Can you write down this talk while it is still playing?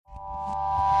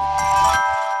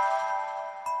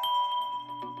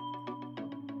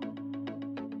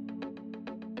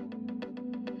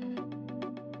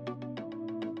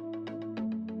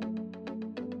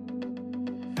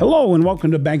Hello and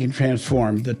welcome to Banking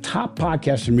Transformed, the top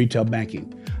podcast in retail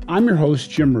banking. I'm your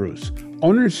host, Jim Roos,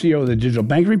 owner and CEO of the Digital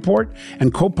Banking Report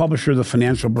and co-publisher of the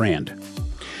Financial Brand.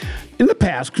 In the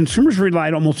past, consumers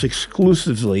relied almost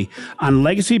exclusively on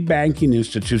legacy banking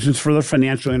institutions for their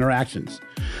financial interactions.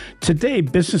 Today,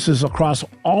 businesses across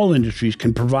all industries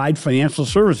can provide financial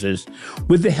services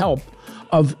with the help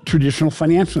of traditional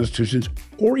financial institutions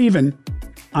or even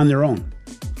on their own.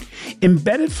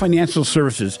 Embedded financial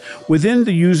services within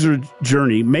the user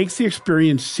journey makes the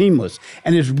experience seamless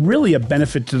and is really a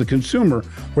benefit to the consumer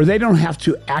where they don't have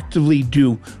to actively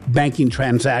do banking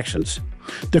transactions.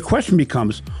 The question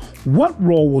becomes, what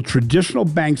role will traditional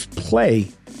banks play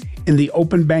in the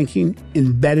open banking,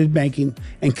 embedded banking,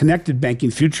 and connected banking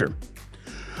future?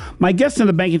 My guest on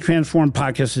the Banking Transformed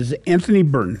podcast is Anthony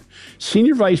Burton,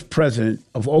 Senior Vice President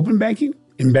of Open Banking,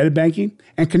 Embedded Banking,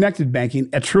 and Connected Banking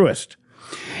at Truist.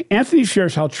 Anthony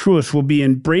shares how Truist will be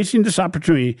embracing this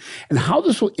opportunity and how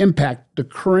this will impact the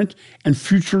current and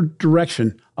future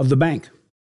direction of the bank.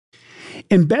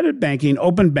 Embedded banking,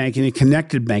 open banking, and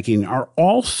connected banking are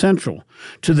all central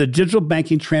to the digital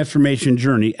banking transformation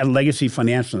journey at legacy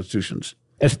financial institutions.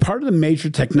 As part of the major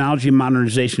technology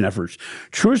modernization efforts,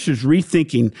 Truist is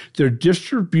rethinking their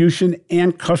distribution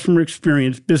and customer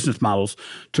experience business models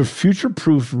to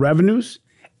future-proof revenues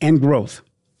and growth.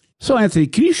 So, Anthony,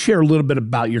 can you share a little bit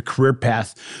about your career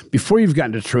path before you've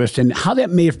gotten to Truist and how that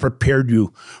may have prepared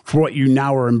you for what you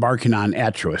now are embarking on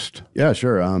at Truist? Yeah,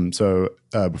 sure.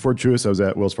 Before Truist, I was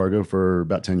at Wells Fargo for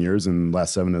about 10 years, and the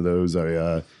last 7 of those,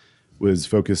 I was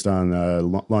focused on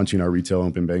launching our retail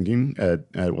open banking at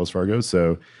Wells Fargo.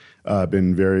 So I've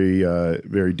been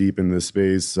very deep in this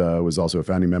space. Was also a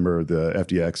founding member of the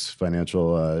FDX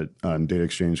Financial Data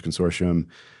Exchange Consortium.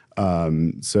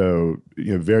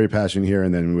 Very passionate here.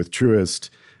 And then with Truist,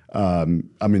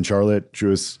 I'm in Charlotte.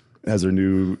 Truist has their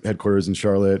new headquarters in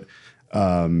Charlotte.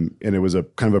 And it was a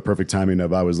kind of a perfect timing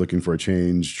of I was looking for a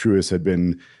change. Truist had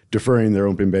been deferring their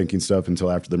open banking stuff until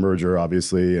after the merger,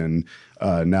 obviously. And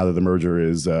now that the merger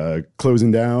is closing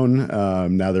down,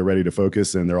 now they're ready to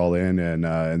focus and they're all in.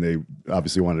 And they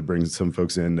obviously wanted to bring some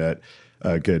folks in that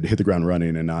could hit the ground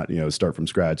running and not, start from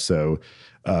scratch. So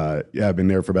I've been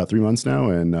there for about 3 months now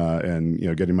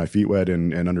and getting my feet wet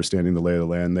and understanding the lay of the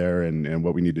land there and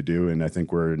what we need to do. And I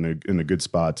think we're in a good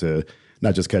spot to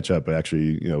not just catch up, but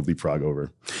actually, leapfrog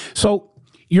over. So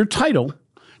your title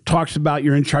talks about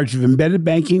you're in charge of embedded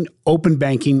banking, open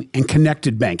banking, and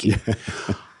connected banking.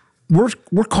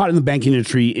 We're caught in the banking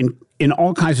industry in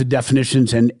all kinds of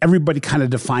definitions, and everybody kind of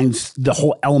defines the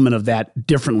whole element of that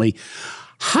differently.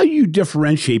 How do you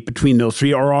differentiate between those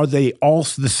three, or are they all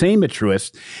the same at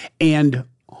Truist? And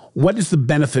what is the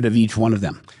benefit of each one of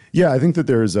them? Yeah, I think that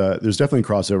there's definitely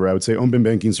crossover. I would say open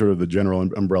banking is sort of the general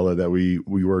umbrella that we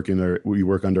work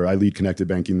under. I lead connected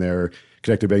banking there.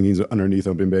 Connected banking is underneath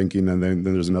open banking, and then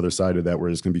there's another side of that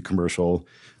where it's going to be commercial.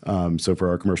 So for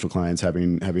our commercial clients,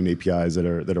 having APIs that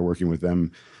are working with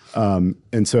them. And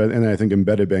I think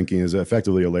embedded banking is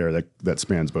effectively a layer that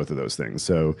spans both of those things.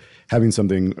 So having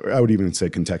something, I would even say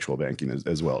contextual banking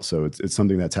as well. So it's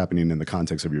something that's happening in the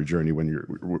context of your journey when you're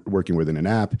working within an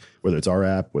app, whether it's our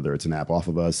app, whether it's an app off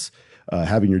of us,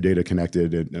 having your data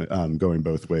connected and going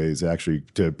both ways actually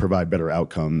to provide better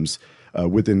outcomes.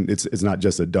 It's not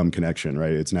just a dumb connection,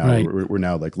 right? It's now right. We're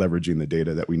now like leveraging the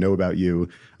data that we know about you.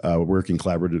 We're working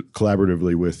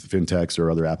collaboratively with fintechs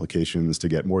or other applications to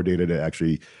get more data to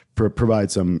actually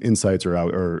provide some insights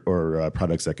or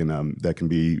products that can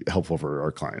be helpful for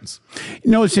our clients.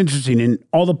 It's interesting in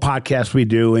all the podcasts we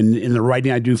do and in the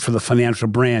writing I do for the Financial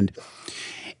Brand.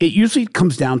 It usually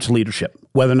comes down to leadership,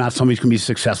 whether or not somebody's going to be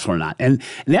successful or not. And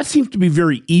that seems to be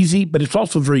very easy, but it's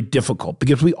also very difficult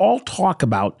because we all talk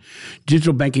about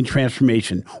digital banking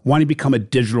transformation, wanting to become a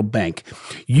digital bank.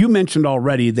 You mentioned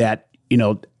already that,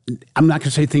 I'm not going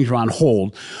to say things are on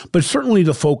hold, but certainly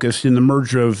the focus in the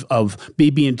merger of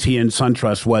BB&T and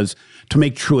SunTrust was to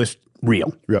make Truist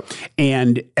real. Yep.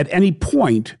 And at any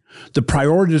point, the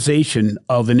prioritization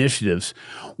of initiatives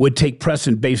would take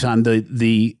precedent based on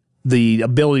the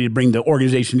ability to bring the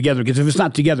organization together, because if it's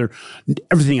not together,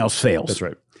 everything else fails. That's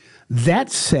right.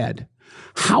 That said,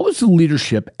 how is the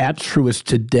leadership at Truist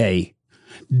today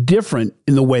different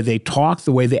in the way they talk,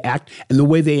 the way they act, and the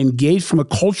way they engage from a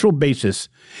cultural basis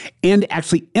and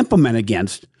actually implement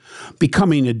against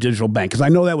becoming a digital bank? Because I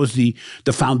know that was the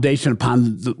foundation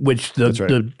upon which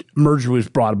the merger was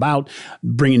brought about,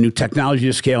 bringing new technology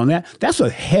to scale, and that's a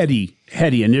heady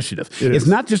initiative. It's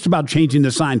not just about changing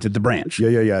the signs at the branch.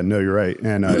 Yeah. No, you're right.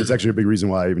 And it's actually a big reason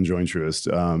why I even joined Truist.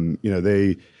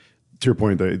 your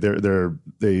point,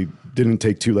 they didn't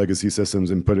take two legacy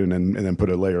systems and put in and then put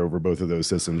a layer over both of those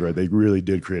systems, right? They really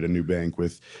did create a new bank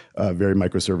with very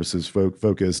microservices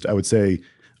focused. I would say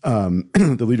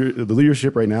the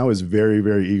leadership right now is very,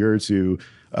 very eager to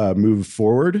move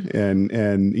forward, and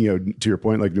to your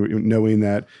point, like knowing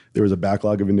that there was a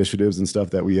backlog of initiatives and stuff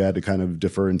that we had to kind of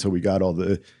defer until we got all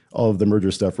of the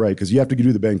merger stuff right, because you have to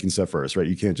do the banking stuff first, right?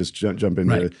 You can't just jump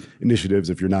into initiatives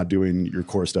if you're not doing your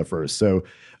core stuff first. So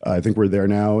I think we're there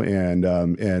now, and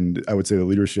I would say the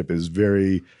leadership is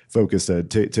very focused to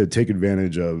take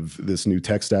advantage of this new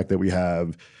tech stack that we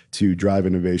have, to drive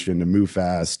innovation, to move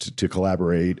fast, to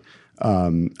collaborate.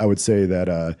 I would say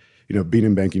that being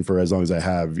in banking for as long as I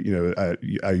have,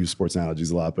 I use sports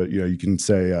analogies a lot, but you can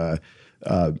say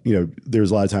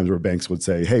there's a lot of times where banks would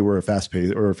say, "Hey, we're a fast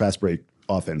break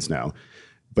offense now,"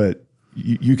 but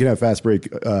you can have fast break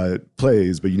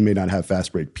plays, but you may not have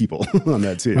fast break people on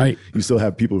that team. Right. You still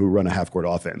have people who run a half court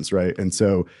offense, right? And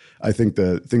so I think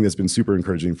the thing that's been super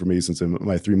encouraging for me since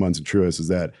my 3 months at Truist is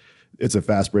that it's a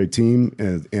fast break team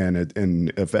and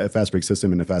a fast break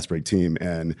system and a fast break team,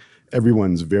 and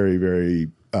everyone's very, very,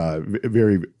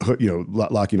 very,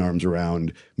 locking arms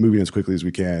around moving as quickly as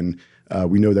we can.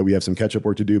 We know that we have some catch-up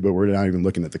work to do, but we're not even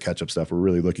looking at the catch-up stuff. We're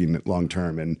really looking at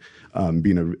long-term and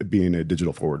being a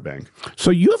digital forward bank.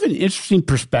 So you have an interesting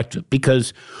perspective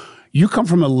because you come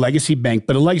from a legacy bank,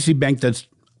 but a legacy bank that's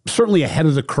certainly ahead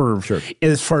of the curve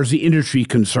as far as the industry is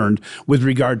concerned with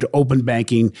regard to open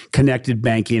banking, connected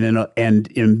banking,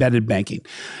 and embedded banking.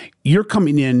 You're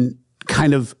coming in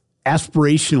kind of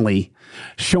aspirationally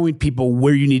showing people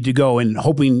where you need to go and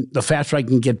hoping the faster I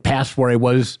can get past where I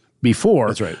was before,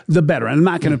 that's right, the better. And I'm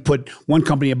not going to put one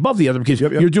company above the other because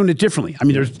you're doing it differently. I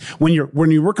mean, when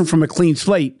you're working from a clean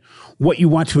slate, what you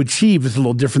want to achieve is a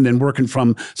little different than working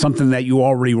from something that you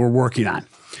already were working on.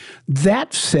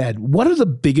 That said, what are the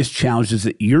biggest challenges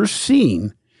that you're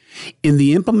seeing in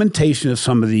the implementation of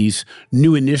some of these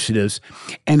new initiatives,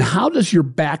 and how does your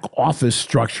back office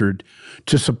structured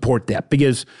to support that?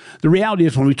 Because the reality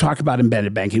is when we talk about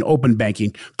embedded banking, open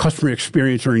banking, customer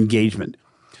experience or engagement,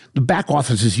 the back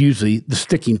office is usually the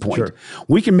sticking point. Sure.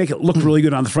 We can make it look really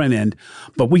good on the front end,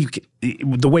 but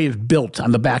the way it's built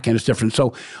on the back end is different.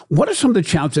 So what are some of the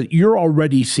challenges that you're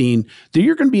already seeing that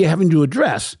you're going to be having to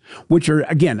address, which are,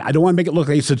 again, I don't want to make it look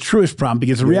like it's a Truist problem,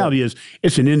 because the reality is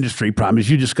it's an industry problem, as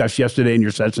you discussed yesterday in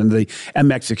your session, the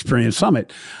MX Experience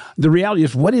Summit. The reality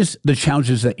is, what is the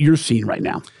challenges that you're seeing right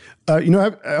now? I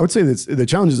would say that the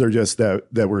challenges are just that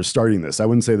we're starting this. I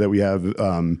wouldn't say that we have...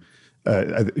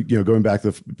 going back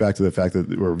to the fact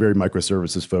that we're very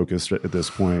microservices focused at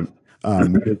this point.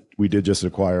 We did just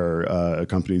acquire a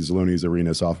company, Zaloni's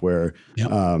Arena Software.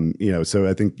 Yep. So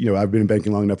I think I've been in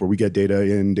banking long enough where we get data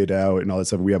in, data out, and all that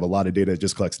stuff. We have a lot of data; it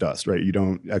just collects dust, right? You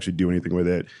don't actually do anything with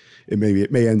it. It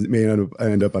may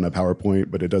end up on a PowerPoint,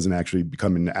 but it doesn't actually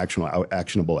become an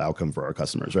actionable outcome for our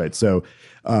customers, right? So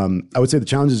I would say the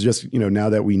challenge is just now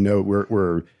that we know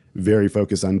we're very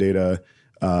focused on data.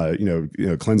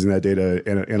 Cleansing that data,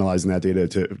 analyzing that data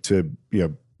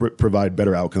to provide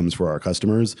better outcomes for our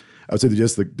customers. I would say that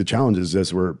just the challenge is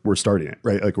just we're starting it,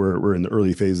 right? Like we're in the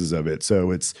early phases of it, so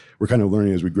we're kind of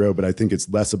learning as we grow. But I think it's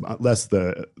less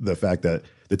the fact that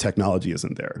the technology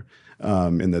isn't there,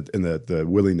 and that the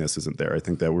willingness isn't there. I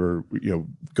think that we're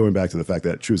going back to the fact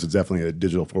that Truist is definitely a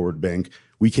digital forward bank.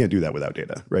 We can't do that without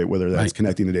data, right? Whether that's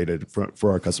connecting the data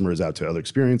for our customers out to other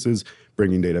experiences,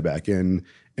 bringing data back in,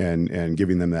 and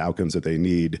giving them the outcomes that they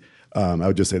need. I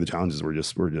would just say the challenges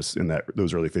we're just in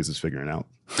those early phases figuring out.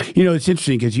 It's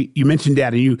interesting because you mentioned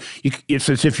data. It's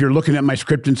as if you're looking at my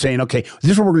script and saying, okay,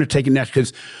 this is what we're going to take it next.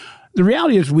 Because the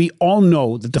reality is we all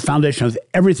know that the foundation of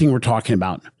everything we're talking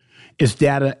about is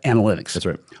data analytics. That's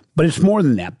right. But it's more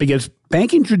than that, because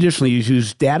banking traditionally has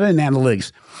used data and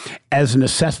analytics as an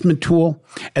assessment tool,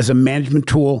 as a management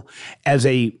tool, as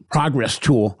a progress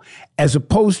tool, as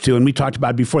opposed to, and we talked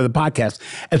about it before the podcast,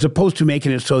 as opposed to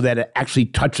making it so that it actually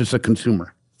touches the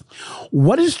consumer.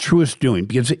 What is Truist doing?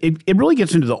 Because it really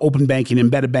gets into the open banking,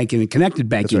 embedded banking, and connected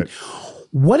banking. That's right.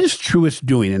 What is Truist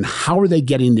doing, and how are they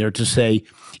getting there to say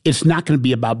it's not going to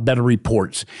be about better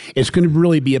reports? It's going to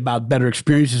really be about better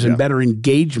experiences and better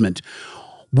engagement.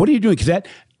 What are you doing? Because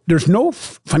there's no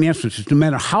financial institution, no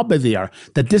matter how big they are,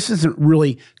 that this isn't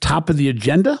really top of the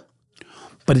agenda,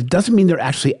 but it doesn't mean they're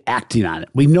actually acting on it.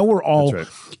 We know we're all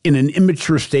in an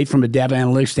immature state from a data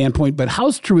analytics standpoint, but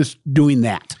how's Truist doing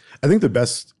that? I think the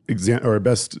best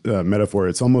metaphor,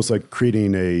 it's almost like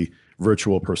creating a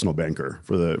virtual personal banker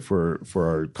for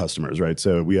our customers, right?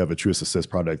 So we have a Truist Assist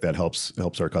product that helps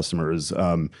our customers.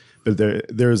 But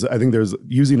there's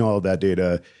using all of that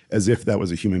data as if that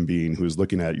was a human being who's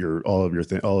looking at all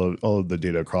of the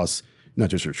data across not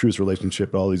just your Truist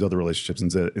relationship, but all these other relationships,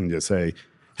 and just say,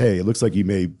 hey, it looks like you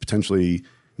may potentially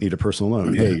need a personal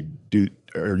loan. Hey,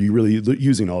 are you really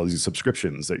using all of these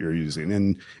subscriptions that you're using?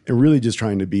 And really just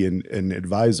trying to be an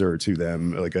advisor to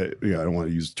them, like I don't want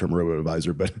to use the term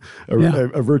robo-advisor, but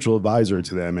a virtual advisor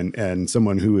to them, and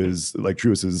someone who is like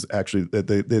Truist is actually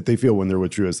that they feel when they're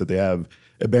with Truist that they have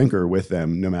a banker with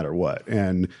them no matter what.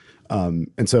 And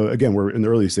so again, we're in the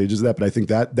early stages of that, but I think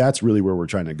that's really where we're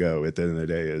trying to go at the end of the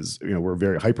day is, we're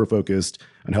very hyper-focused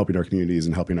on helping our communities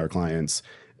and helping our clients.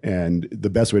 And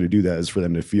the best way to do that is for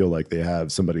them to feel like they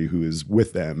have somebody who is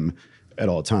with them at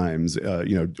all times,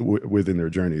 within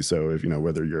their journey. So if,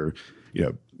 whether you're,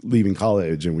 leaving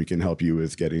college and we can help you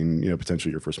with getting,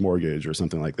 potentially your first mortgage or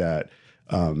something like that,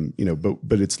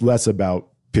 but it's less about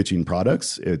pitching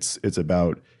products. It's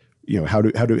about,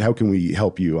 how can we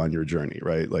help you on your journey,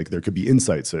 right? Like there could be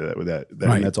insights that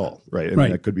Right. and that's all, right? I mean,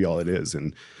 Right. that could be all it is.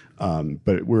 And,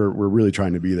 but we're really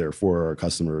trying to be there for our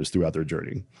customers throughout their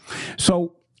journey.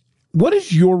 So what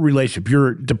is your relationship,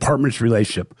 your department's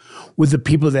relationship with the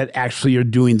people that actually are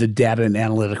doing the data and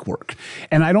analytic work?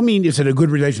 And I don't mean is it a good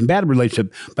relation, bad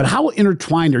relationship, but how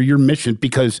intertwined are your missions?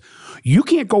 Because you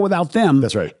can't go without them.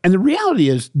 That's right. And the reality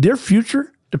is their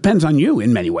future depends on you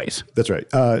in many ways. That's right.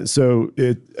 So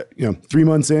 3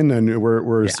 months in, and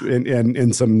we're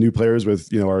and some new players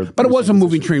with our. But it was a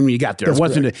moving train when you got there.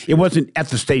 That's It wasn't at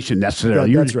the station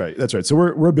necessarily. That's right. That's right. So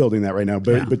we're building that right now.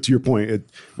 But to your point,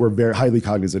 we're very highly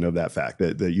cognizant of that fact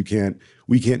that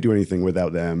we can't do anything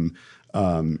without them.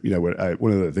 One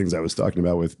of the things I was talking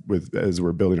about with as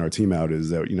we're building our team out is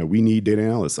that we need data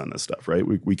analysts on this stuff, right?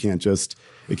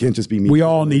 It can't just be me. We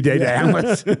all need data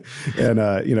analysts, and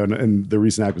and the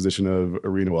recent acquisition of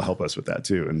Arena will help us with that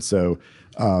too. And so,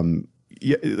 at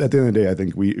the end of the day, I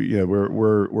think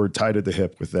we're tied at the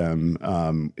hip with them.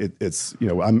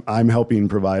 I'm helping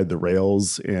provide the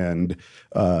rails and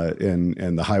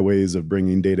the highways of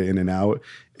bringing data in and out.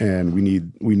 And we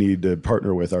need to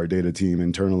partner with our data team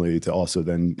internally to also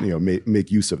then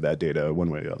make use of that data one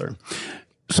way or the other.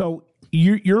 So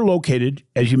you're located,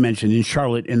 as you mentioned, in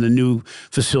Charlotte in the new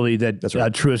facility that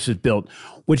Truist has built,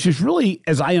 which is really,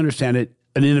 as I understand it,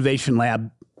 an innovation lab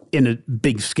in a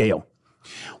big scale.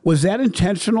 Was that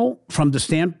intentional from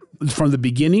the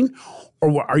beginning,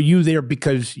 or are you there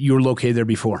because you were located there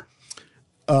before?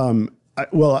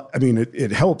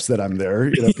 It helps that I'm there,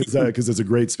 because it's a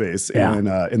great space, and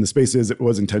the space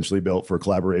was intentionally built for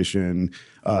collaboration,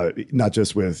 not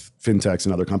just with fintechs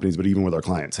and other companies, but even with our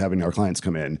clients. Having our clients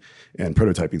come in and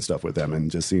prototyping stuff with them,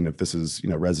 and just seeing if this is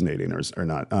resonating or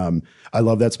not. I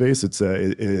love that space. It's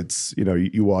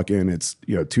you walk in, it's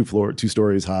 2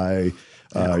 stories high.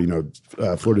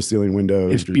 Floor to ceiling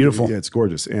windows. It's beautiful. Yeah, it's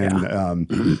gorgeous, and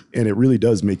it really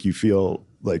does make you feel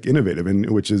like innovative, and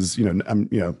which is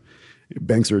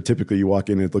banks are typically, you walk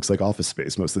in, it looks like office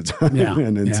space most of the time. Yeah.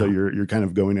 and so you're kind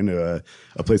of going into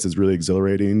a place that's really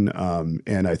exhilarating.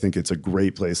 And I think it's a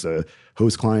great place to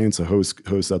host clients, to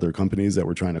host other companies that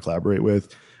we're trying to collaborate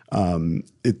with.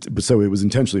 So it was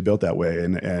intentionally built that way.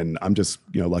 And I'm just,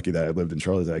 lucky that I lived in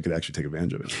Charlotte that I could actually take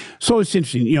advantage of it. So it's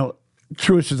interesting,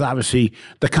 Truist is obviously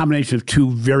the combination of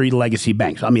 2 very legacy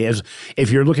banks. I mean, if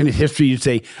you're looking at history, you'd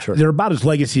say they're about as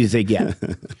legacy as they get.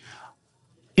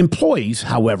 Employees,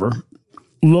 however,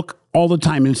 look all the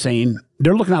time and saying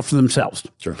they're looking out for themselves.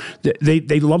 Sure.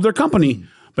 They love their company,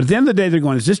 but at the end of the day, they're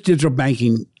going, is this digital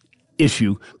banking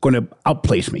issue going to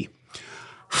outplace me?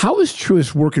 How is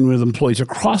Truist working with employees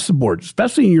across the board,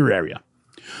 especially in your area,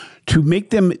 to make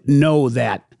them know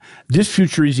that this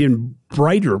future is even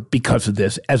brighter because of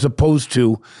this, as opposed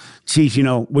to, geez, you're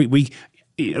not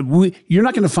going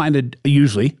to find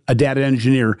usually a data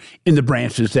engineer in the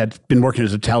branches that's been working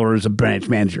as a teller or as a branch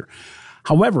manager.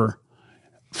 However,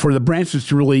 for the branches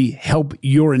to really help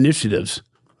your initiatives,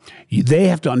 they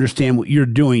have to understand what you're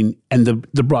doing and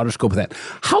the broader scope of that.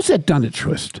 How's that done at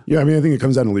Truist? Yeah, I think it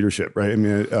comes down to leadership, right?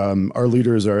 Our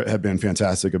leaders have been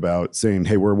fantastic about saying,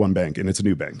 "Hey, we're one bank, and it's a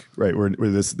new bank, right? We're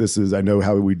this is. I know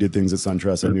how we did things at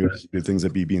SunTrust. I knew how we did things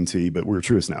at BB&T, but we're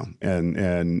Truist now,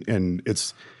 and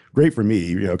it's great for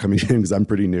me, coming in because I'm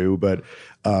pretty new. But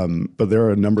there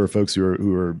are a number of folks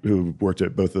who worked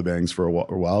at both the banks for a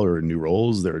while or in new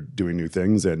roles. They're doing new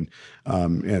things, and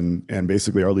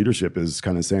basically our leadership is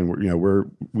kind of saying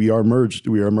we are merged.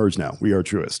 We are merged now. We are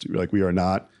Truist. Like we are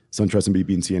not SunTrust and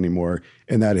BB&T anymore.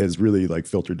 And that has really like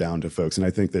filtered down to folks. And I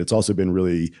think that it's also been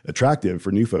really attractive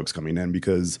for new folks coming in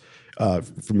because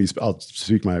for me, I'll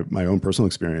speak my own personal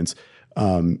experience.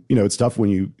 It's tough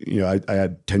when I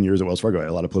had 10 years at Wells Fargo. I had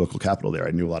a lot of political capital there.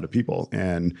 I knew a lot of people,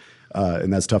 and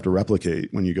that's tough to replicate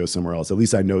when you go somewhere else. At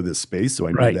least I know this space, so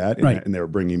I know that, and they were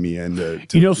bringing me in to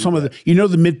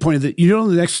the midpoint of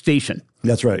the next station.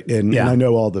 That's right, and I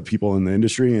know all the people in the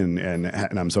industry, and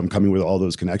I'm coming with all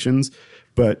those connections,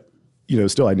 but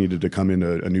still I needed to come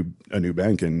into a new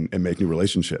bank and make new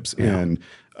relationships. Yeah. And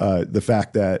the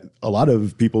fact that a lot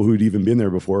of people who'd even been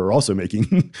there before are also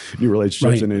making new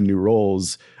relationships and in new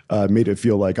roles made it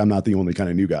feel like I'm not the only kind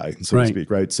of new guy, so to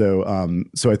speak, right? So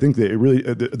I think that it really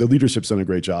the leadership's done a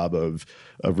great job of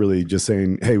really just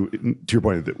saying, hey, to your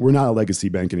point, we're not a legacy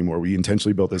bank anymore. We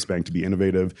intentionally built this bank to be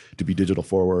innovative, to be digital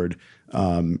forward.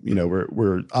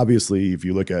 We're obviously, if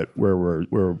you look at where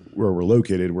we're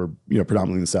located, we're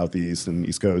predominantly in the Southeast and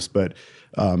East Coast, but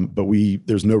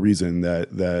there's no reason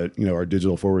that our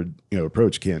digital forward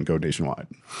approach can't go nationwide.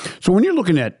 So when you're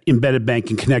looking at embedded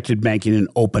banking, connected banking, and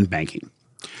open banking,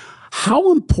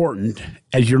 how important,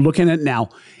 as you're looking at now,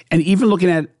 and even looking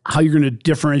at how you're going to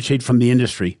differentiate from the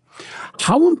industry,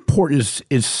 how important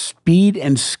is speed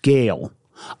and scale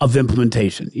of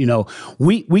implementation?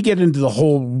 We get into the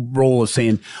whole role of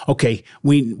saying, okay,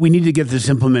 we need to get this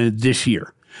implemented this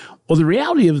year. Well, the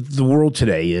reality of the world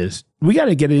today is we got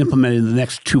to get it implemented in the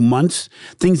next 2 months,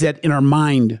 things that in our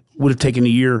mind would have taken a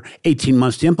year, 18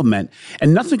 months to implement.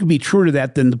 And nothing could be truer to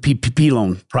that than the PPP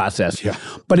loan process. Yeah.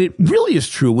 But it really is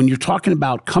true when you're talking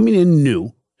about coming in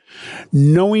new,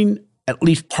 knowing at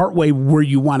least partway where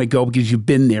you want to go because you've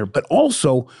been there, but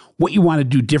also what you want to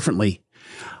do differently.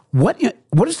 What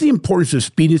is the importance of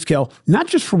speed and scale, not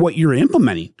just for what you're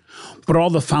implementing, but all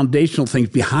the foundational things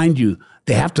behind you?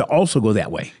 They have to also go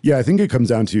that way. Yeah, I think it comes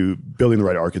down to building the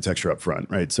right architecture up front,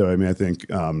 right? So, I mean, I think,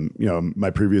 my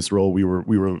previous role, we were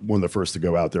one of the first to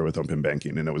go out there with open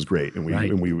banking, and it was great. And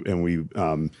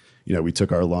we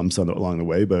took our lumps along the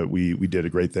way, but we did a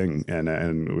great thing, and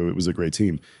it was a great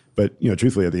team. But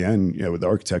truthfully, at the end, with the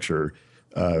architecture,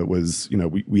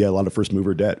 we had a lot of first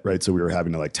mover debt, right? So we were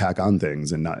having to like tack on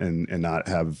things and not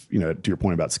have to your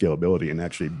point about scalability and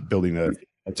actually building a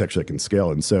architecture that can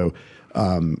scale. And so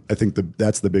I think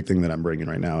that's the big thing that I'm bringing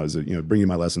right now is bringing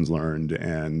my lessons learned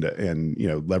and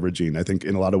leveraging. I think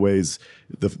in a lot of ways,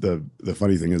 the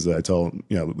funny thing is that I tell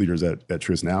leaders at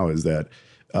Truist now is that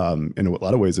in a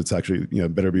lot of ways it's actually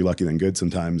better be lucky than good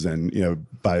sometimes. And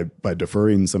by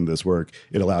deferring some of this work,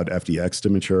 it allowed FDX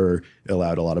to mature, it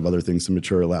allowed a lot of other things to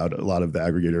mature, allowed a lot of the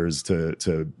aggregators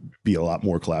to be a lot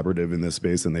more collaborative in this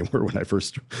space than they were when I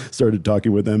first started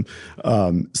talking with them.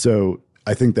 So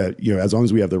I think that as long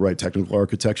as we have the right technical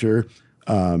architecture,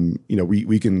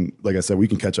 we can, like I said, we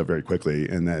can catch up very quickly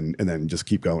and then just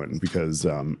keep going because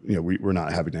we're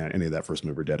not having any of that first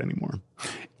mover debt anymore.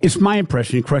 It's my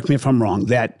impression, correct me if I'm wrong,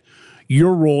 that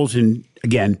your roles in,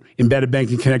 again, embedded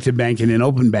banking, connected banking, and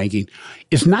open banking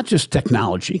is not just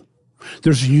technology.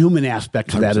 There's a human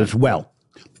aspect to that as well.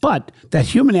 But that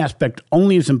human aspect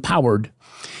only is empowered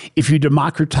if you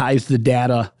democratize the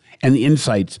data and the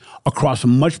insights across a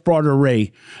much broader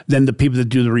array than the people that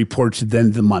do the reports at the end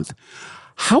of the month.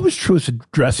 How is Truist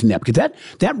addressing that? Because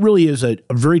that really is a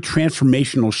very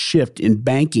transformational shift in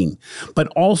banking, but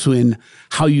also in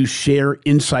how you share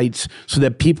insights so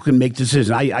that people can make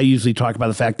decisions. I usually talk about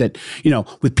the fact that,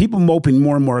 with people opening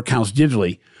more and more accounts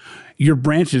digitally, your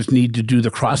branches need to do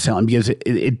the cross-selling because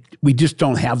we just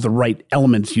don't have the right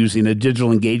elements using a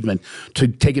digital engagement to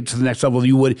take it to the next level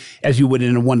as you would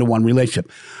in a one-to-one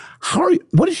relationship.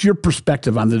 What is your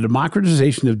perspective on the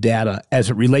democratization of data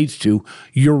as it relates to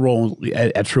your role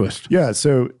at Truist? Yeah,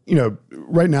 so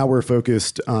right now we're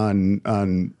focused on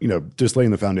just laying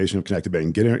the foundation of connected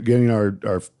banking, getting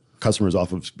our customers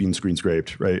off of being screen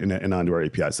scraped, right, and onto our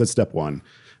APIs. That's step one.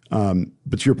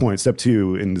 But to your point, step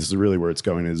two, and this is really where it's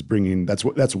going, is bringing that's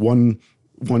one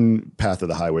path of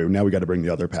the highway. Now we got to bring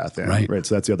the other path in, right?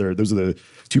 So those are the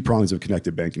two prongs of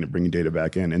connected banking and bringing data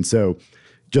back in, and so.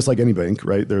 Just like any bank,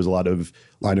 right? There's a lot of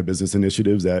line of business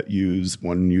initiatives that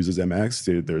one uses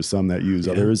MX. There's some that use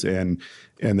others, and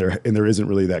there isn't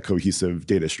really that cohesive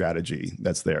data strategy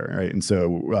that's there, right? And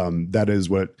so that is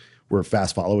what we're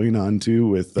fast following on to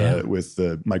with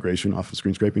the migration off of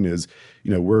screen scraping. Is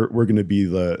we're going to be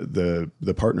the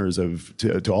partners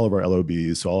to all of our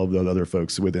LOBs, to all of the other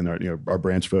folks within our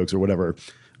branch folks or whatever,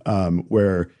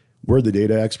 where we're the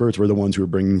data experts. We're the ones who are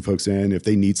bringing folks in. If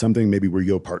they need something, maybe we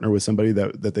go partner with somebody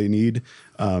that they need.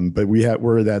 But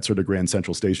we're that sort of grand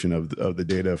central station of the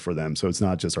data for them. So it's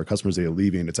not just our customers data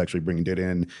leaving; it's actually bringing data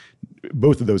in.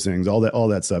 Both of those things, all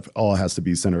that stuff, all has to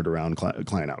be centered around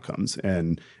client outcomes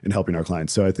and helping our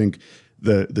clients. So I think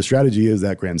the strategy is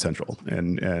that grand central,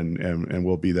 and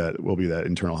we'll be that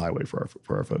internal highway for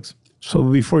our folks. So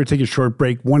before we take a short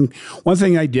break, one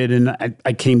thing I did, and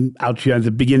I came out to you at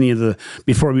the beginning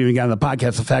before we even got on the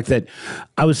podcast, the fact that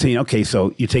I was saying, okay,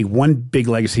 so you take one big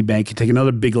legacy bank, you take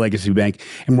another big legacy bank,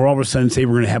 and we're all of a sudden say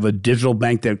we're going to have a digital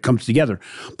bank that comes together.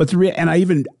 But I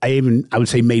even I would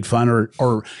say made fun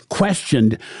or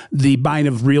questioned the buying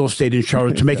of real estate in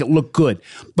Charlotte to make it look good.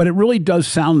 But it really does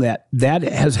sound that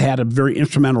has had a very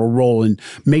instrumental role in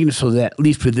making it so that at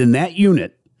least within that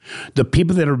unit, the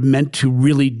people that are meant to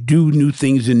really do new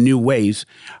things in new ways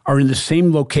are in the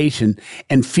same location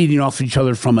and feeding off each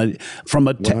other from a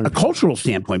cultural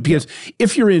standpoint. Because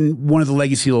if you're in one of the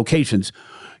legacy locations,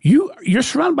 you're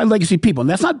surrounded by legacy people, and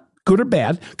that's not good or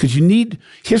bad because you need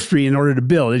history in order to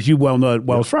build, as you well know at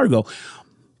Wells Fargo.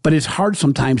 But it's hard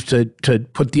sometimes to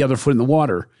put the other foot in the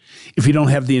water if you don't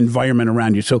have the environment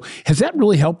around you. So has that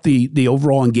really helped the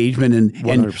overall engagement and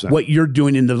what you're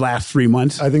doing in the last 3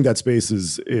 months? I think that space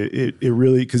is, it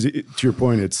really, because to your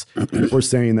point, it's, we're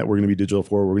saying that we're going to be digital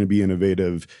forward, we're going to be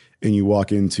innovative, and you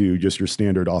walk into just your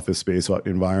standard office space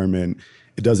environment,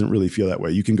 it doesn't really feel that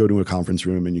way. You can go to a conference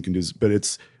room and you can but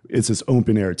it's this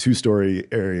open air, 2-story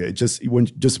area.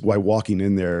 Just by walking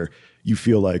in there, you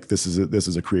feel like this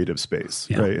is a creative space,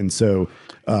 right? And so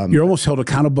you're almost held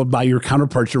accountable by your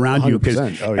counterparts around you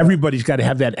because everybody's got to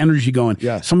have that energy going.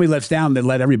 Yeah. Somebody lets down, they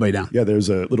let everybody down. Yeah, there's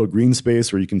a little green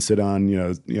space where you can sit on,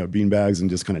 bean bags and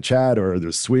just kind of chat, or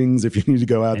there's swings if you need to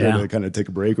go out there to kind of take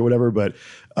a break or whatever. But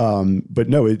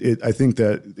no, I think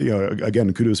that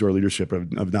again, kudos to our leadership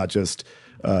of not just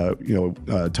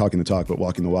talking the talk, but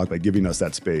walking the walk by giving us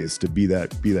that space to be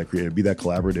that creative, be that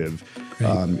collaborative.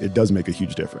 Right. It does make a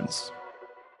huge difference.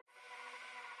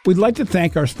 We'd like to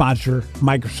thank our sponsor,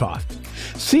 Microsoft.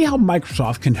 See how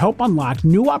Microsoft can help unlock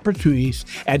new opportunities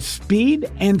at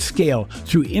speed and scale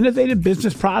through innovative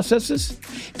business processes,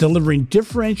 delivering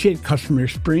differentiated customer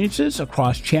experiences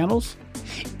across channels,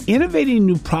 innovating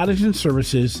new products and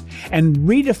services, and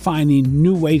redefining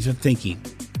new ways of thinking.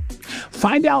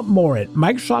 Find out more at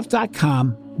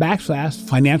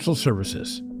Microsoft.com/financial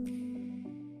services.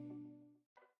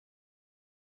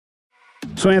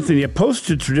 So, Anthony, opposed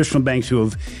to traditional banks who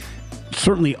have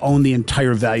certainly owned the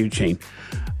entire value chain,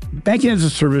 banking as a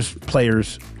service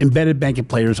players, embedded banking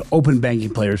players, open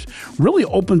banking players really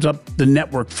opens up the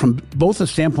network from both a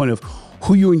standpoint of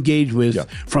who you engage with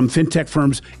from fintech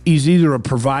firms is either a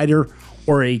provider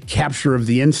or a capture of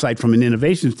the insight from an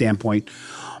innovation standpoint,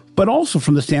 but also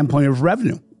from the standpoint of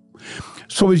revenue.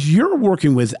 So as you're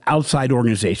working with outside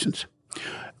organizations,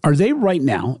 are they right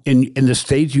now, in the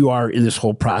stage you are in this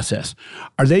whole process,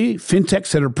 are they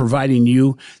fintechs that are providing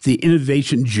you the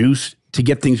innovation juice to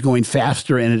get things going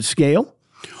faster and at scale?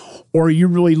 Or are you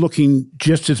really looking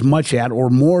just as much at,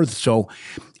 or more so,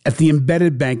 at the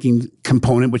embedded banking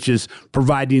component, which is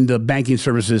providing the banking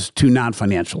services to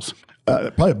non-financials?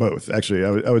 Probably both, actually.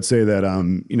 I would say that, I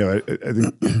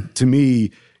think to me,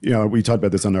 we talked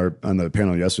about this on the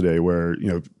panel yesterday where,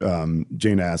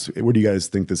 Jane asked, where do you guys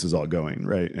think this is all going?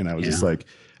 Right. And I was just like,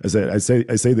 I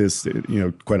say this,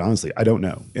 quite honestly, I don't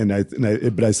know.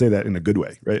 But I say that in a good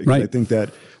way. Right. I think that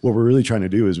what we're really trying to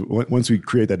do is once we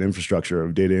create that infrastructure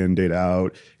of data in, data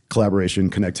out, collaboration,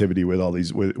 connectivity with all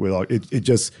these, it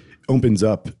just opens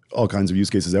up all kinds of use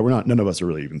cases that none of us are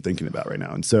really even thinking about right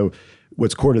now. And so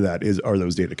what's core to that are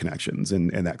those data connections and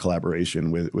that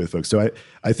collaboration with folks. So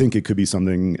I think it could be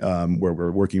something where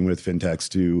we're working with fintechs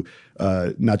to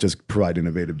not just provide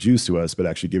innovative juice to us, but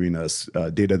actually giving us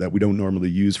data that we don't normally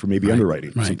use for maybe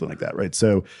underwriting or something like that, right?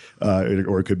 So,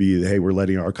 or it could be, hey, we're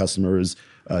letting our customers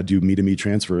do me-to-me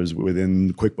transfers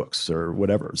within QuickBooks or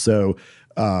whatever. So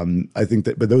I think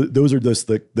that, but those are just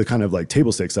the kind of like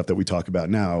table stakes stuff that we talk about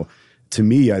now. To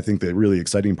me, I think the really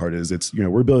exciting part is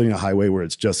we're building a highway where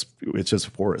it's just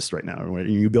forest right now. When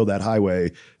you build that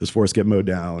highway, those forests get mowed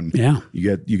down. Yeah,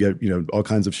 you get all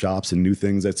kinds of shops and new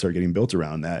things that start getting built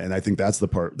around that. And I think that's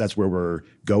where we're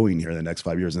going here in the next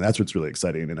 5 years, and that's what's really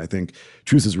exciting. And I think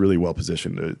Truist is really well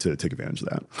positioned to take advantage of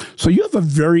that. So you have a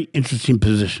very interesting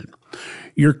position.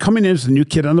 You're coming in as the new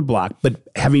kid on the block, but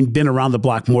having been around the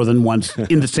block more than once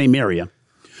in the same area,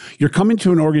 you're coming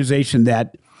to an organization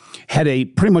that had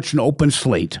pretty much an open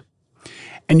slate,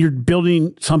 and you're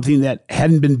building something that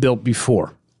hadn't been built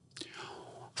before.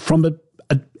 From a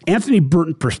Anthony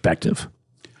Burton perspective,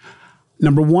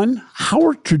 Number one, how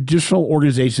are traditional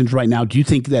organizations right now, do you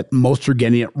think that most are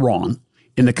getting it wrong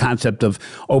in the concept of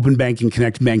open banking,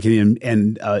 connected banking,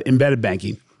 and embedded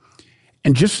banking?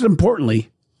 And just as importantly,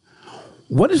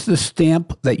 what is the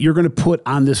stamp that you're going to put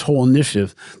on this whole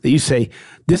initiative that you say,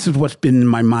 this is what's been in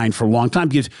my mind for a long time?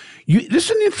 Because this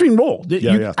is an interesting role.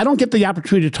 I don't get the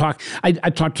opportunity to talk. I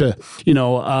talked to,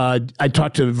 I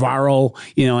talked to Varro,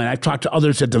 and I've talked to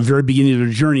others at the very beginning of their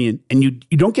journey. And you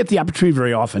don't get the opportunity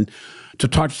very often to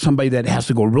talk to somebody that has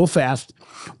to go real fast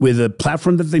with a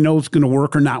platform that they know is going to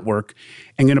work or not work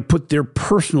and going to put their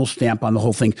personal stamp on the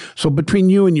whole thing. So between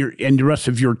you and the rest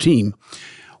of your team,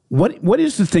 what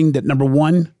is the thing that, number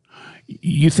one,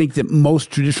 you think that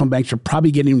most traditional banks are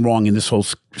probably getting wrong in this whole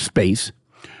space?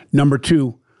 Number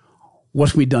two,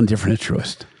 what's we done different at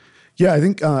Truist? Yeah, I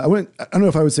think I don't know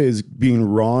if I would say is being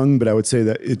wrong, but I would say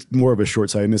that it's more of a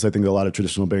short-sightedness. I think a lot of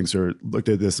traditional banks are looked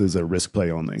at this as a risk play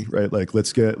only, right? Like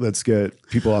let's get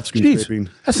people off screen scraping.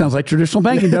 That sounds like traditional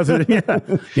banking, doesn't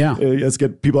it? Yeah. Let's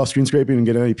get people off screen scraping and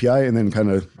get an API, and then kind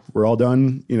of we're all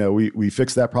done. We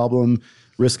fix that problem.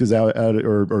 Risk is out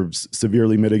or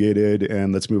severely mitigated,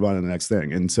 and let's move on to the next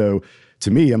thing. And so, to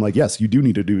me, I'm like, yes, you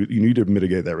need to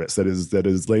mitigate that risk. That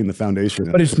is laying the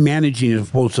foundation. But it's managing as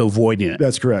opposed to avoiding it.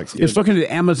 That's correct. It's looking at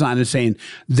Amazon and saying,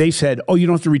 they said, oh, you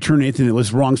don't have to return anything that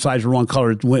was wrong size or wrong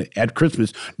color at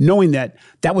Christmas, knowing that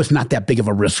was not that big of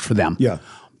a risk for them. Yeah.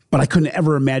 But I couldn't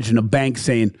ever imagine a bank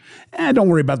saying, don't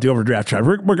worry about the overdraft charge.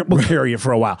 We'll carry you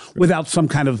for a while without some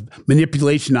kind of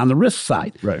manipulation on the risk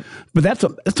side. Right. But that's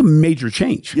a major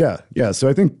change. Yeah. Yeah. So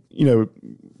I think,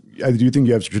 I do think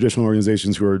you have traditional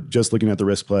organizations who are just looking at the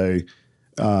risk play,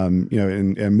 and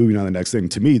moving on to the next thing.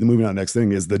 To me, the moving on to the next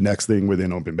thing is the next thing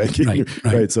within open banking.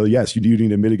 Right. So yes, you do need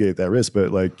to mitigate that risk,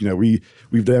 but we've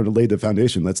laid the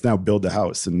foundation. Let's now build the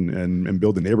house and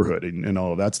build the neighborhood and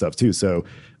all of that stuff too. So,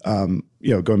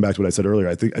 going back to what I said earlier,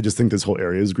 I just think this whole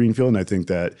area is greenfield, and I think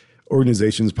that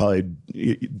organizations probably,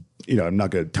 I'm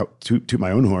not going to toot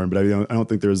my own horn, but I don't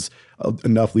think there's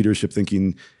enough leadership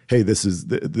thinking, hey, this is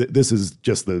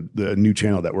just the new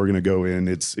channel that we're going to go in.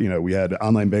 It's, we had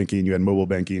online banking, you had mobile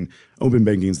banking, open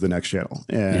banking is the next channel.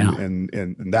 And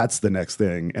that's the next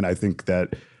thing. And I think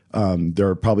that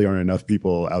there probably aren't enough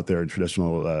people out there in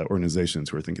traditional organizations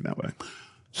who are thinking that way.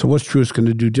 So what's Truist going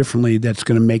to do differently that's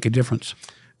going to make a difference?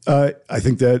 I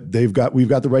think that we've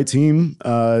got the right team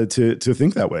to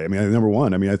think that way. I mean, number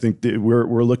one, I think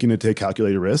we're looking to take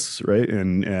calculated risks, right?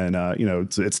 And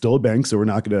it's still a bank, so we're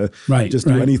not going to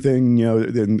do anything,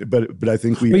 But I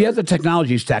think you have the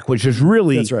technology stack, which is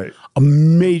really a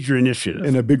major initiative,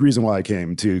 and a big reason why I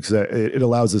came too, because it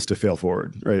allows us to fail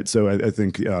forward, right? So I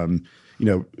think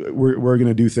we're going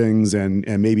to do things, and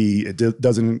maybe it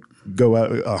doesn't go out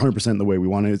 100% the way we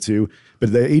wanted it to,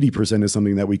 but the 80% is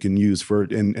something that we can use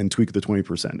and tweak the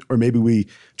 20%. Or maybe we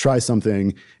try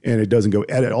something and it doesn't go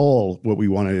at all what we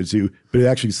wanted it to, but it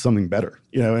actually is something better,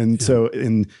 So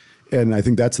and I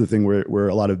think that's the thing where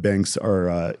a lot of banks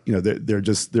are,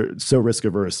 they're so risk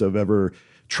averse of ever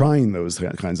trying those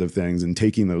kinds of things and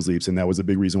taking those leaps. And that was a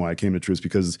big reason why I came to Truist,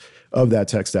 because of that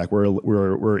tech stack.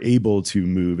 We're able to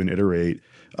move and iterate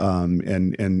and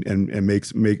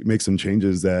make some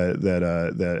changes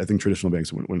that I think traditional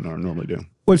banks wouldn't normally do.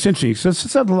 Well, it's interesting. So it's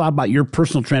said a lot about your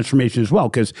personal transformation as well,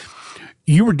 because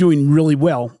you were doing really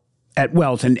well at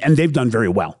Wells, and they've done very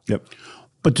well. Yep.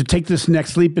 But to take this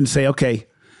next leap and say, okay,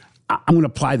 I'm going to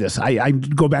apply this. I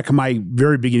go back to my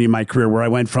very beginning of my career, where I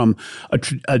went from a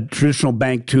traditional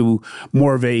bank to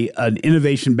more of an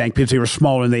innovation bank, because they were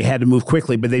smaller and they had to move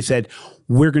quickly. But they said,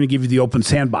 we're going to give you the open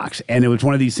sandbox. And it was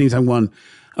one of these things I'm going,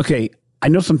 okay, I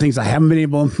know some things I haven't been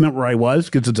able to implement where I was,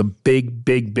 because it's a big,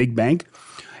 big, big bank.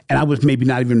 And I was maybe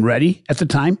not even ready at the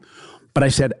time. But I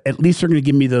said, at least they're going to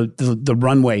give me the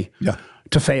runway. Yeah.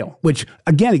 To fail, which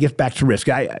again, it gets back to risk.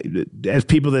 As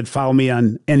people that follow me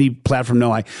on any platform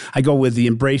know, I go with the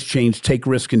embrace change, take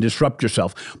risk, and disrupt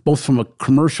yourself, both from a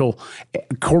commercial,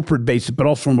 corporate basis, but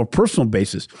also from a personal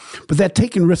basis. But that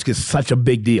taking risk is such a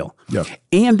big deal. Yeah.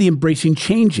 And the embracing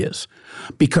changes,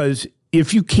 because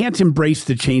if you can't embrace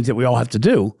the change that we all have to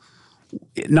do,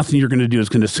 nothing you're going to do is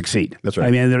going to succeed. That's right.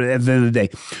 I mean, at the end of the day.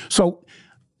 So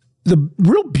the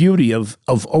real beauty of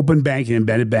open banking,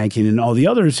 embedded banking, and all the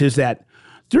others is that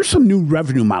there's some new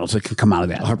revenue models that can come out of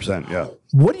that. 100%, yeah.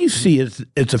 What do you see as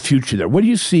a future there? What do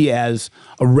you see as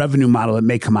a revenue model that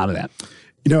may come out of that?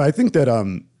 I think that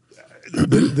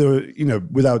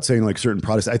without saying like certain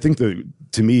products, I think the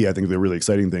really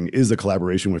exciting thing is the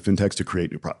collaboration with fintechs to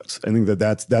create new products. I think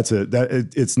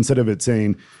it's instead of it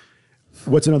saying,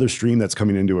 what's another stream that's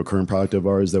coming into a current product of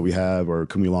ours that we have, or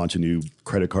can we launch a new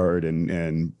credit card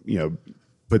and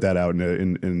put that out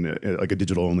in like a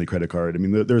digital only credit card. I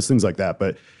mean, there's things like that,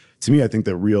 but to me, I think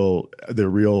the real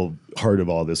heart of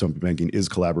all this open banking is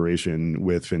collaboration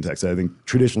with fintechs. I think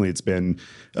traditionally it's been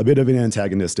a bit of an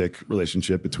antagonistic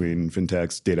relationship between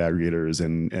fintechs, data aggregators,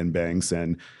 and banks.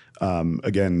 And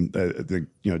again, the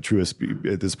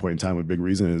Truist at this point in time, a big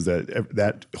reason is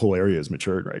that whole area is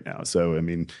matured right now. So I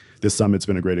mean, this summit's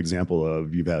been a great example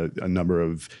of you've had a number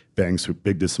of banks,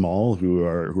 big to small, who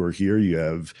are here. You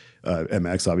have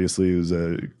MX, obviously, who's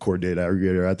a core data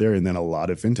aggregator out there, and then a lot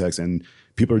of fintechs, and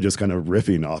people are just kind of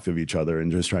riffing off of each other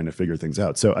and just trying to figure things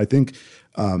out. So I think,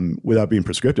 without being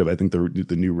prescriptive, I think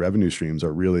the new revenue streams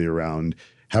are really around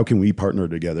how can we partner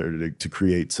together to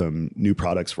create some new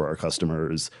products for our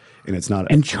customers, and it's not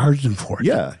and charge them for it.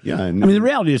 Yeah. And, I mean, the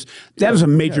reality is that is a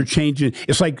major change.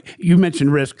 It's like you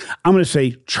mentioned risk. I'm going to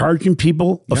say charging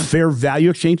people a fair value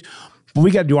exchange, but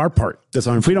we got to do our part.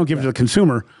 If we don't give it to the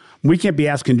consumer, we can't be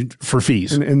asking for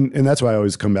fees. And that's why I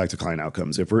always come back to client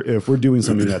outcomes. If we're doing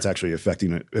something that's actually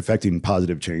affecting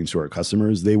positive change to our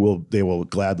customers, they will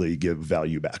gladly give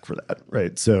value back for that,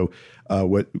 right? So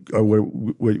what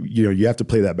you have to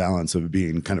play that balance of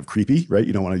being kind of creepy, right?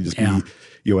 You don't want to just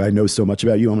be, I know so much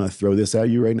about you, I'm going to throw this at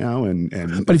you right now.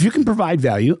 But if you can provide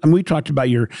value, and we talked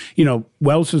about your,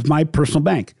 Wells is my personal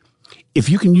bank. If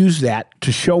you can use that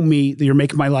to show me that you're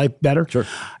making my life better, sure.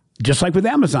 Just like with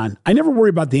Amazon, I never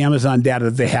worry about the Amazon data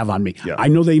that they have on me. Yeah. I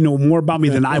know they know more about me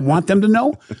than I want them to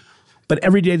know, but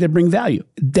every day they bring value.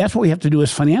 That's what we have to do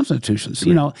as financial institutions,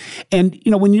 And,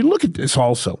 when you look at this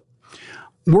also,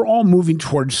 we're all moving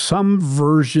towards some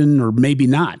version, or maybe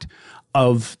not,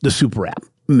 of the super app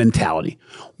mentality.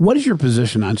 What is your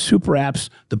position on super apps,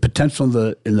 the potential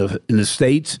in the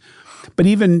States, but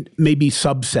even maybe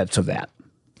subsets of that?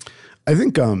 I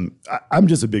think I'm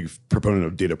just a big proponent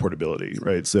of data portability,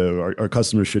 right? So our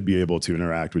customers should be able to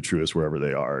interact with Truist wherever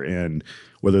they are, and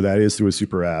whether that is through a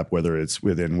super app, whether it's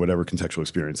within whatever contextual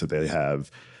experience that they have.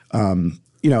 I'm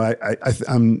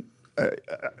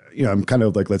kind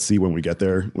of like, let's see when we get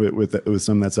there with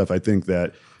some of that stuff. I think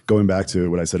that going back to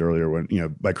what I said earlier, when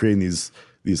by creating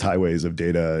these highways of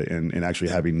data and actually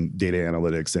having data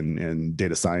analytics and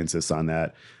data scientists on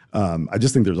that, I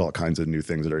just think there's all kinds of new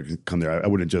things that are going to come there. I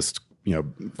wouldn't just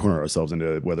corner ourselves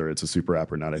into whether it's a super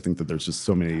app or not. I think that there's just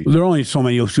so many. There are only so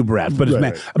many super apps, but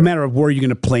it's a matter of where you're going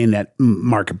to play in that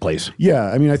marketplace.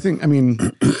 Yeah, I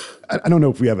don't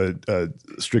know if we have a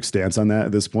strict stance on that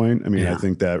at this point. I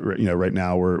think that right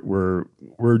now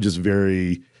we're just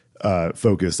very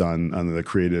focused on the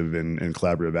creative and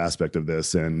collaborative aspect of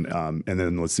this, and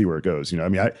then let's see where it goes.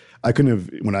 I couldn't have,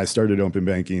 when I started open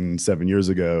banking 7 years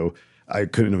ago, I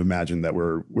couldn't have imagined that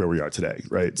we're where we are today,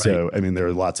 right? So, there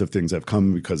are lots of things that have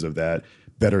come because of that.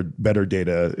 Better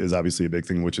data is obviously a big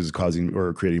thing, which is causing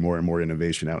or creating more and more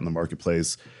innovation out in the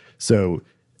marketplace. So,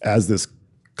 as this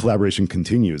collaboration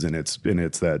continues, and it's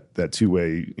that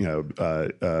two-way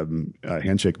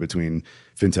handshake between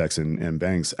fintechs and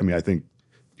banks. I think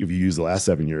if you use the last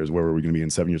 7 years, where were we going to be in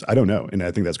 7 years? I don't know, and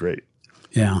I think that's great.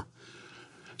 Yeah.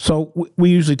 So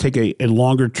we usually take a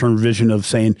longer-term vision of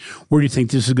saying, where do you think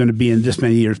this is going to be in this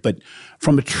many years? But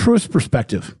from a Truist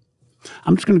perspective,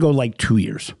 I'm just going to go like 2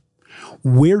 years.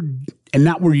 And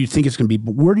not where you think it's going to be,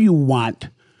 but where do you want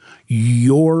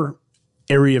your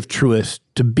area of Truist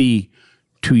to be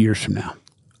 2 years from now?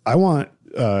 I want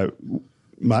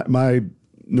my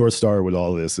North Star with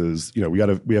all this is, we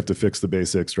have to fix the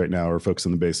basics right now, or focus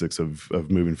on the basics of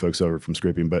moving folks over from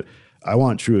scraping. But I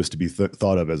want Truist to be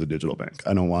thought of as a digital bank.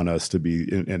 I don't want us to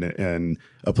be in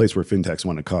a place where fintechs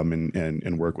want to come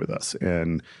and work with us.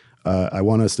 And I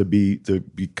want us to be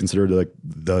considered like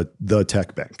the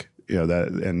tech bank.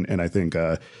 And I think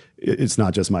it's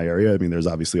not just my area. There's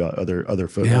obviously other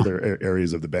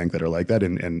areas of the bank that are like that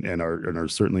and are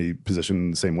certainly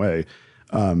positioned the same way.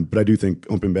 But I do think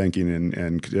open banking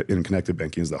and connected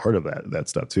banking is the heart of that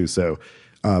stuff too. So,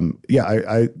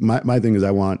 my thing is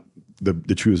I want the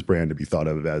Truist brand to be thought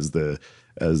of as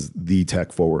the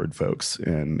tech forward folks,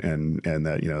 and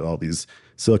that all these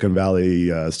Silicon Valley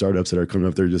startups that are coming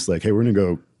up, they're just like, hey, we're gonna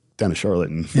go down to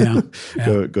Charlotte and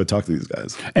go talk to these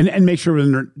guys, and make sure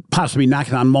when they're possibly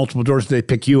knocking on multiple doors, they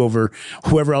pick you over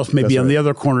whoever else may be on the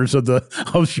other corners of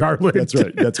Charlotte.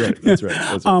 That's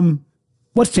right.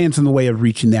 What stands in the way of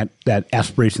reaching that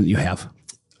aspiration that you have?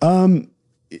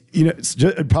 It's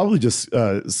probably just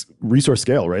resource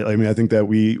scale, right? I think that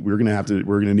we're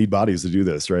going to need bodies to do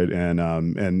this, right?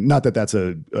 And not that that's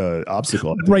a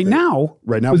obstacle. Right now,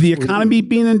 with the economy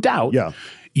being in doubt,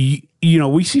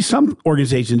 we see some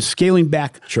organizations scaling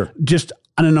back just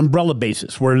on an umbrella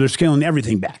basis where they're scaling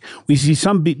everything back. We see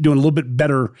some doing a little bit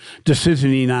better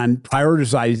decisioning on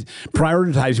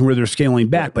prioritizing where they're scaling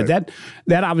back, but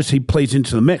that obviously plays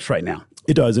into the mix right now.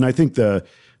 It does, and I think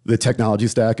the technology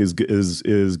stack is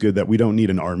good, that we don't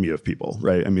need an army of people,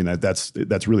 right? I mean,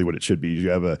 that's really what it should be. You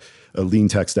have a lean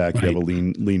tech stack, you have a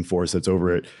lean force that's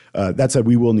over it. That said,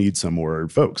 we will need some more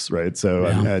folks, right? So,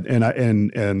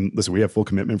 and listen, we have full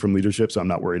commitment from leadership, so I'm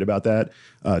not worried about that.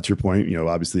 To your point,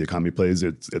 obviously the economy plays.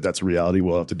 That's a reality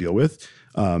we'll have to deal with.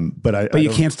 But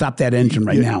you can't stop that engine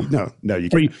right now. No, you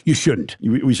can't. You shouldn't.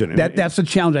 We shouldn't. That's the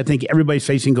challenge I think everybody's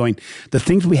facing. Going, the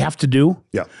things we have to do.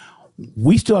 Yeah.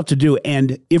 We still have to do.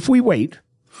 And if we wait,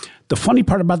 the funny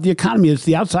part about the economy is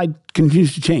the outside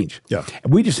continues to change. Yeah.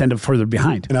 And we just end up further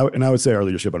behind. And I would say our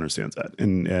leadership understands that.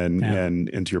 And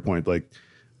to your point, like,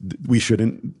 we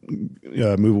shouldn't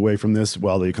move away from this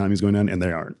while the economy is going down, and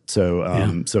they aren't.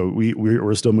 So so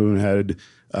we're still moving ahead.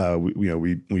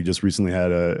 We just recently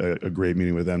had a great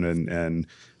meeting with them, and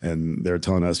they're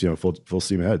telling us full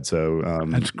steam ahead. So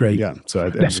that's great. Yeah.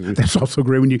 So that's also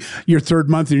great when your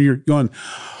third month and you're going,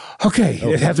 okay,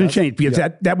 it hasn't changed, because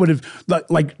that would have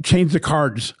like changed the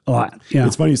cards a lot. Yeah.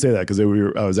 It's funny you say that, because I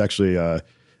was actually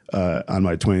on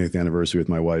my 20th anniversary with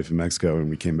my wife in Mexico, and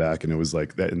we came back, and it was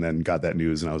like that, and then got that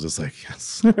news, and I was just like,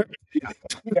 yes.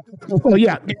 Well,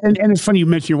 yeah, and it's funny you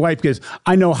mention your wife, because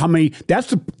I know how many. That's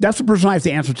the person I have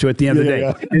to answer to at the end of the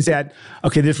day. Is that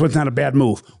okay? This was not a bad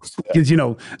move, because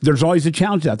there's always a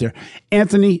challenge out there.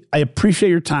 Anthony, I appreciate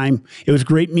your time. It was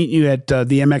great meeting you at the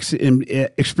MX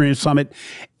Experience Summit,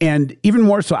 and even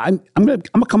more so, I'm gonna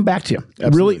come back to you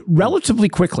really relatively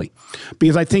quickly,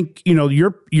 because I think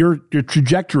your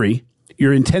trajectory,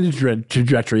 your intended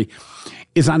trajectory,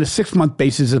 is on a 6-month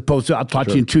basis as opposed to I'll talk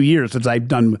to you in 2 years, as I've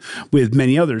done with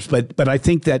many others. But I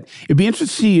think that it'd be interesting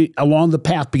to see along the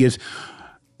path, because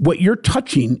what you're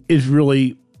touching is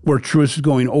really where Truist is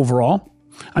going overall.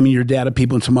 I mean, your data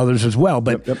people and some others as well.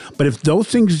 But but if those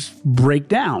things break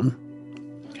down,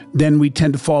 then we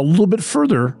tend to fall a little bit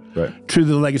further to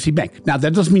the legacy bank. Now,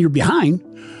 that doesn't mean you're behind,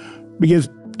 because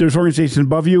there's organizations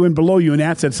above you and below you in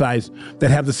asset size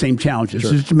that have the same challenges.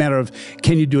 It's just a matter of,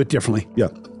 can you do it differently? Yeah.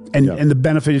 And the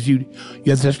benefit is you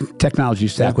have this technology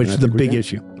stack, which is the big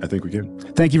issue. I think we can.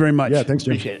 Thank you very much. Yeah, thanks,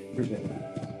 Jim. Appreciate it.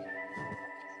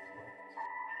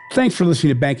 Thanks for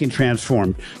listening to Banking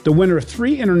Transformed, the winner of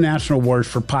 3 international awards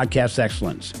for podcast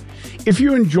excellence. If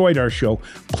you enjoyed our show,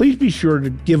 please be sure to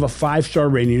give a 5-star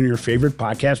rating in your favorite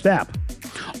podcast app.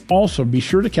 Also, be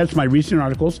sure to catch my recent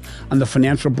articles on the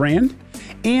financial brand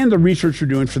and the research you're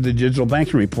doing for the Digital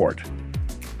Banking Report.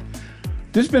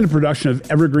 This has been a production of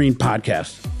Evergreen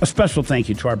Podcast. A special thank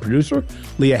you to our producer,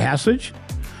 Leah Hassage,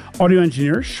 audio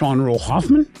engineer, Sean Roll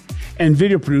Hoffman, and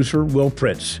video producer, Will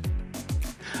Pritz.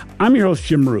 I'm your host,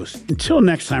 Jim Roos. Until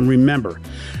next time, remember,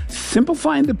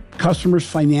 simplifying the customer's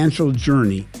financial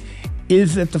journey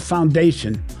is at the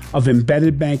foundation of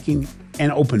embedded banking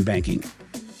and open banking.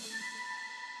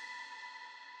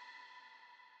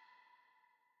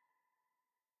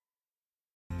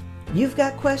 You've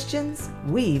got questions,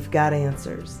 we've got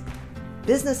answers.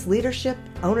 Business leadership,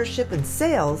 ownership, and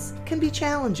sales can be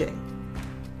challenging.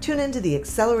 Tune into the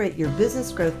Accelerate Your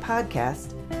Business Growth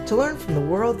podcast to learn from the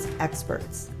world's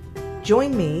experts.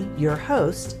 Join me, your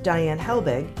host, Diane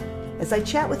Helbig, as I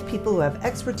chat with people who have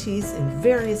expertise in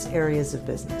various areas of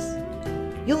business.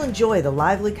 You'll enjoy the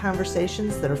lively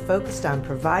conversations that are focused on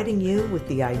providing you with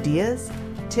the ideas,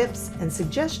 tips, and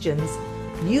suggestions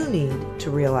you need to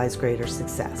realize greater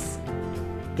success.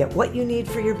 Get what you need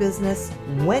for your business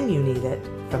when you need it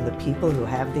from the people who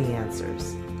have the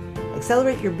answers.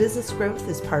 Accelerate Your Business Growth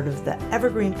is part of the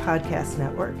Evergreen Podcast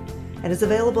Network and is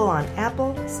available on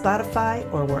Apple,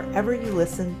 Spotify, or wherever you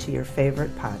listen to your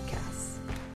favorite podcast.